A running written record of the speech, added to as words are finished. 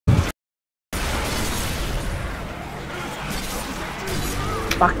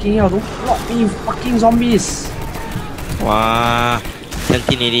Fucking hell, don't block me, you fucking zombies! Wow.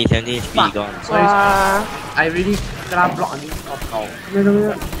 1780, 17 HP gone. Sorry, I really cannot block on you. Come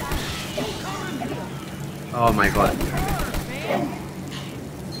here. Oh my god.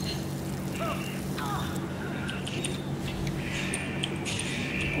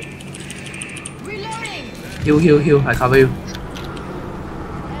 Heal, I cover you.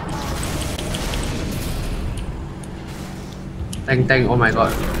 Tank, oh my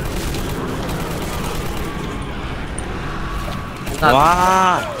god.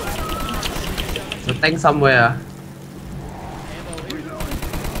 Wow. The tank somewhere.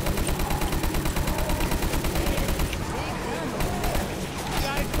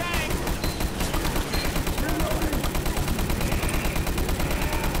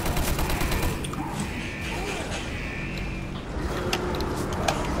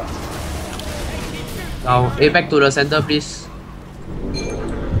 Now, back to the center, please.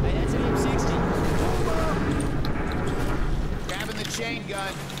 Grabbing the chain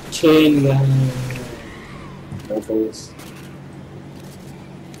gun. Chain gun. No focus.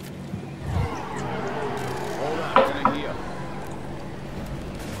 Hold on, gonna heal.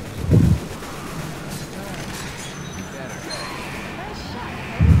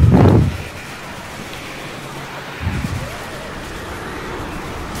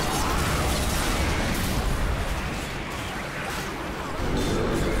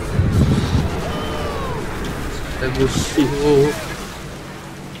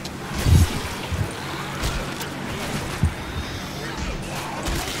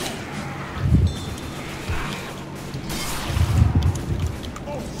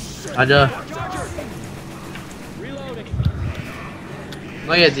 Ada.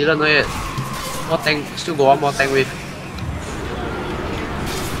 Not yet, Dylan, not yet. More tank, still got one more tank wave.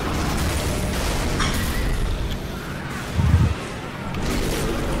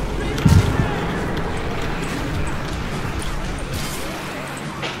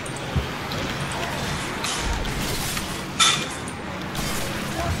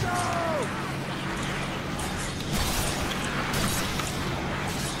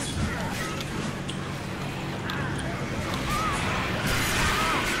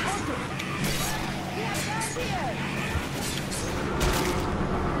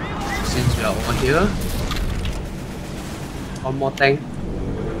 Since we are over here, one more tank.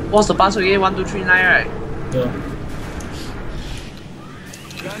 What's the password again? 1239, right? Yeah.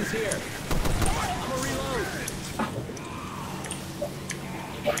 Guns here.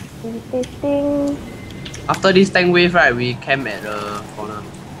 Ding. After this tank wave, right, we camp at the corner.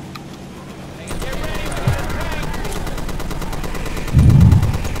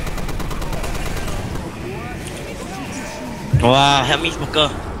 Wow, help me, smoker.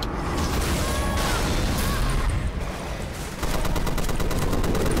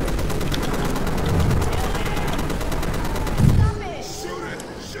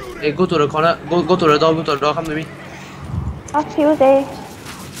 Hey, go to the corner. Go to the door. Come to me. I'll kill they.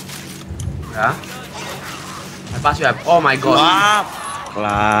 Yeah. I pass you. Oh my god.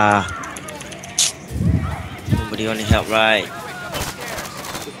 Wow. Nobody want to help, right?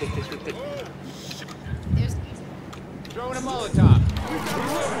 Throwing a Molotov.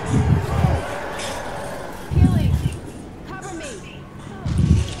 Healing. Cover me.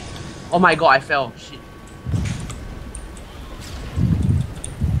 Oh my god, I fell. Shit.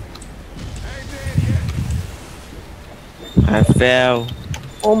 I fell.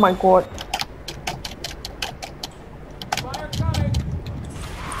 Oh my god. Fire coming.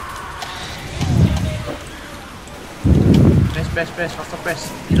 Press. Faster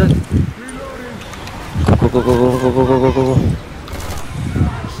press. Dylan. Go.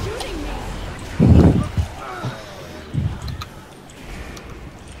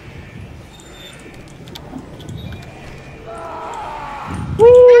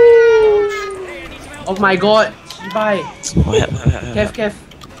 Oh my god. Bye. Oh, help. Kev.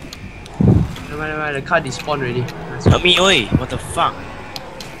 Never mind. The car despawned already. Help me, oi. What the fuck?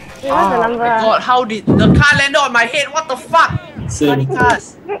 What's the Oh number? my god, how did the car land on my head? What the fuck? Same. Bloody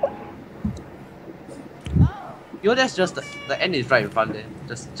cars. Yo, that's just the end is right in front there.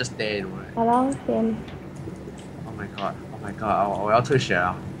 Just there, you know, right? 好了，先。 Oh my god. 我要退血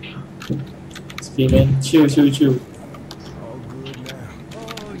了。 Speed man. Chill. All good now.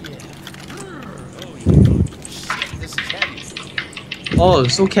 Oh yeah. This is heavy. Oh,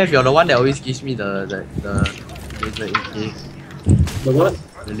 so Kev, you're the one that always gives me the laser AK. The what?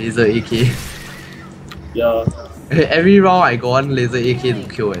 The laser AK. Yeah. Every round I go on laser AK to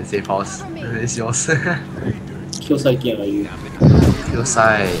kill and save house. It's yours. Kill side game are you? Kill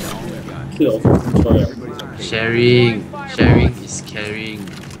side. Kill of control. Sharing. Sharing is caring.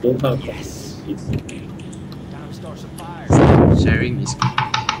 Don't come. Yes. Time to start some fires. Sharing is. We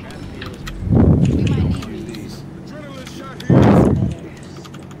might need these. Adrenaline shot here.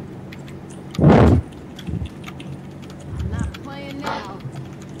 I'm not playing now.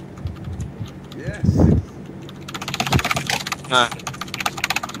 Yes. Ah.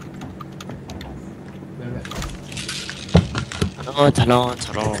 Talon.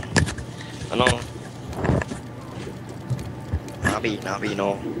 Nabi, no.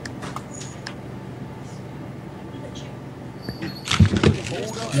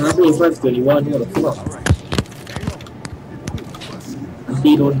 Nabi is 521. What the fuck?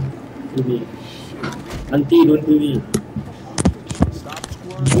 Auntie, don't do me. Auntie, don't do me.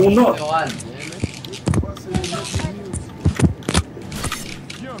 Do not.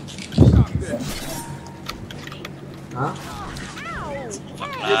 Huh?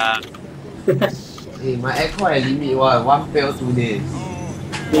 Fuck lah. Hey, my aircon at limit one fail 2 days.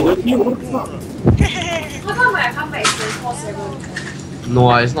 They don't heal. What the fuck? How come when I come back it's 24/7? No,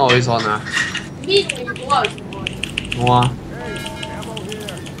 it's not always on. Mean when you go out it's on. No.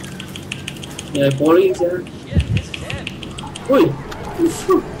 Yeah, boring, yeah. Oi! What the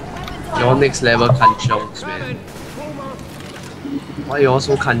fuck? Your next level kanchongs, man. Why you all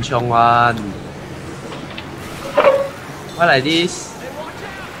so kanchong one? Why like this?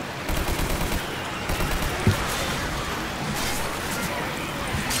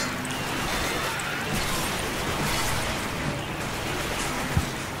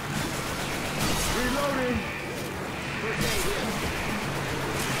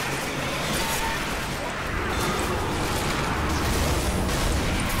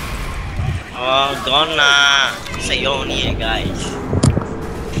 Oh, gone lah. Say only guys.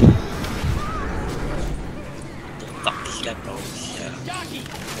 The fuck is that bro? Yeah.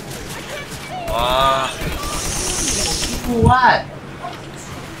 Wow. What?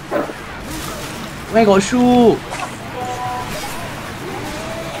 Where got shoe?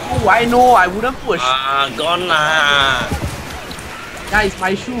 Oh, I know. I wouldn't put a shoe. Ah, gone lah. Yeah, it's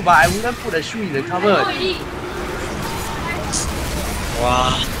my shoe, but I wouldn't put a shoe in the cupboard.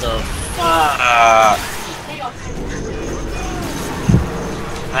 What the fuck?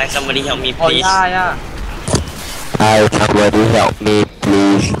 Hi, somebody help me, Oh please. yeah. Hi, somebody help me,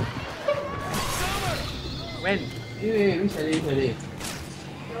 please. When? Which alley?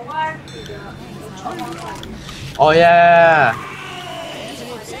 Oh yeah.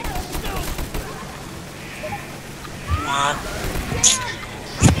 What?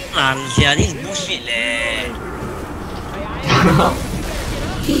 Man, yeah, this is bullshit leh.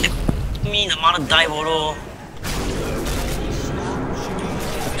 Me, the mother die, bro.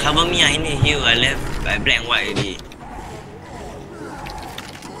 Cover me, I need heal. I left by black and white already.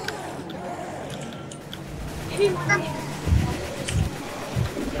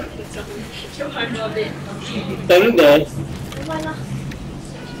 Tank there.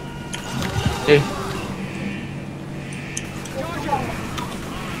 Hey.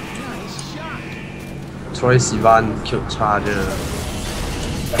 Troy Sivan killed Charger.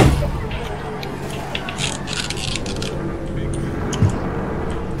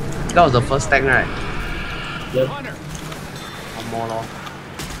 That was the first tank, right? Yep. One more lor.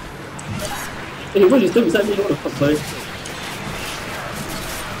 Hey, why you still beside me? What the fuck, sorry?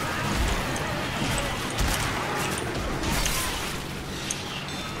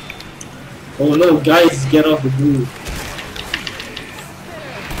 Oh no, guys, get off the groove.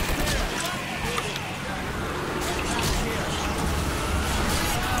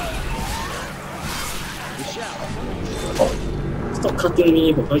 Stop cutting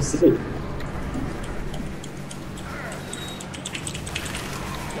me, for Christ's sake.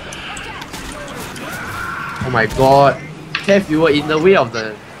 Oh my god. Kev, you were in the way of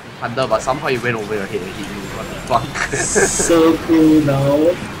the thunder, but somehow you went over your head and hit me. What the fuck? So cool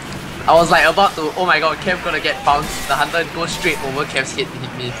now. I was like about to, oh my god, Kev gonna get bounced. The hunter goes straight over Kev's head and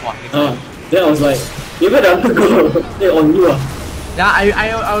hit me. Fuck. Then I was like, you better go. Hey, on you. Yeah,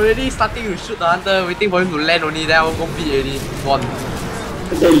 I already starting to shoot the hunter, waiting for him to land only, then I will go beat already. Gone.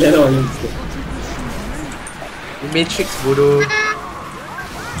 Then land on you instead. Matrix Voodoo.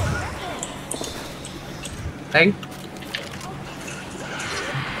 Tank.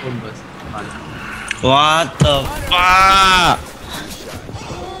 Burst. What the fuck?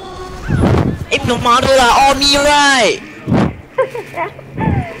 If no mother lah, all me right?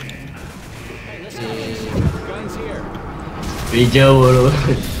 Guns here. Ranger bro.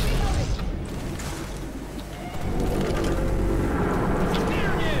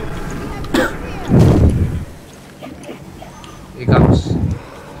 Here comes.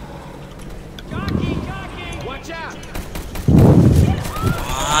 Watch out.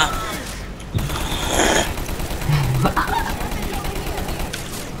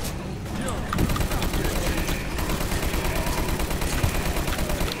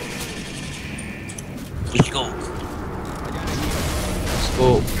 Let's go. Let's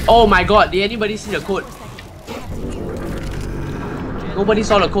go. Oh my god, did anybody see the code? Nobody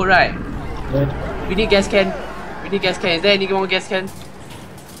saw the code, right? Yeah. We need gas can. We need gas can. Is there anyone gas can?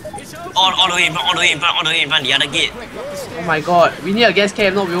 All the way in front, all the way in front, all the way in front, the other gate. Oh my god, we need a gas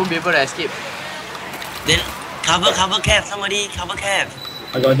can, no, we won't be able to escape. Then cover cab, somebody cover cab.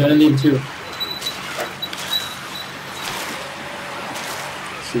 I got adrenaline too.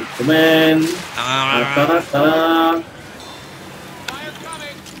 Superman. Ta-da-ta-da.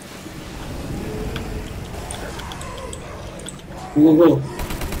 Go.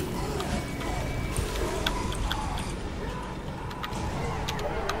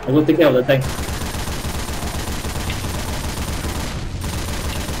 I go take care of the tank.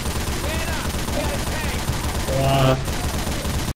 Wow.